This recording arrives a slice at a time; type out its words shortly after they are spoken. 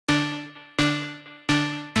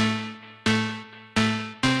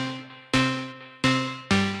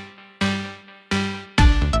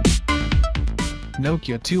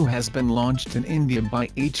Nokia 2 has been launched in India by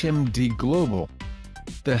HMD Global.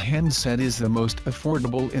 The handset is the most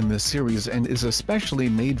affordable in the series and is especially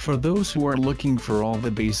made for those who are looking for all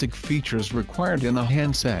the basic features required in a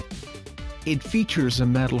handset. It features a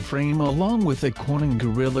metal frame along with a Corning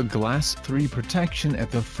Gorilla Glass 3 protection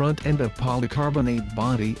at the front and a polycarbonate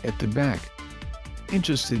body at the back.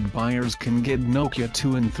 Interested buyers can get Nokia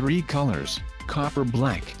 2 in 3 colors: copper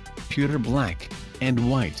black, pewter black, and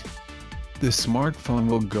white. The smartphone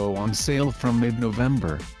will go on sale from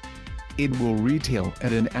mid-November. It will retail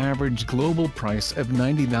at an average global price of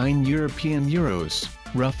 99 European euros,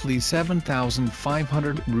 roughly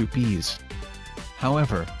 7,500 rupees.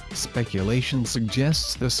 However, speculation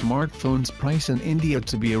suggests the smartphone's price in India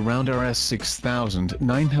to be around Rs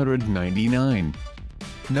 6,999.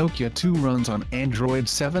 Nokia 2 runs on Android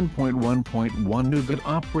 7.1.1 Nougat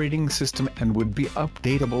operating system and would be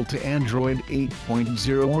updatable to Android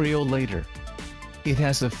 8.0 Oreo later. It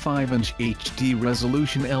has a 5-inch HD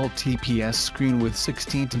resolution LTPS screen with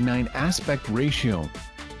 16:9 aspect ratio.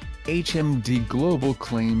 HMD Global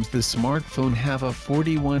claims the smartphone have a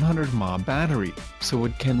 4100 mAh battery, so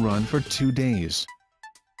it can run for 2 days.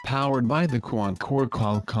 Powered by the quad-core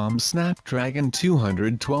Qualcomm Snapdragon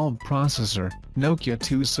 212 processor, Nokia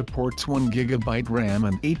 2 supports 1GB RAM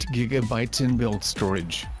and 8GB inbuilt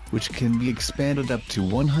storage, which can be expanded up to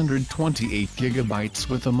 128GB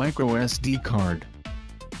with a microSD card.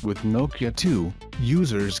 With Nokia 2,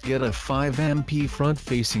 users get a 5MP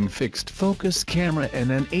front-facing fixed-focus camera and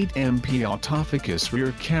an 8MP autofocus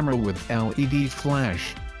rear camera with LED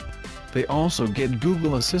flash. They also get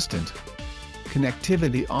Google Assistant.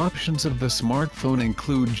 Connectivity options of the smartphone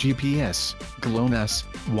include GPS, GLONASS,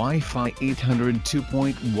 Wi-Fi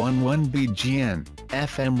 802.11 BGN,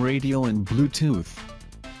 FM radio and Bluetooth.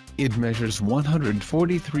 It measures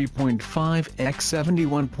 143.5 x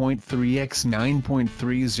 71.3 x 9.30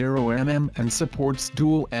 mm and supports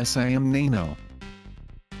dual SIM nano.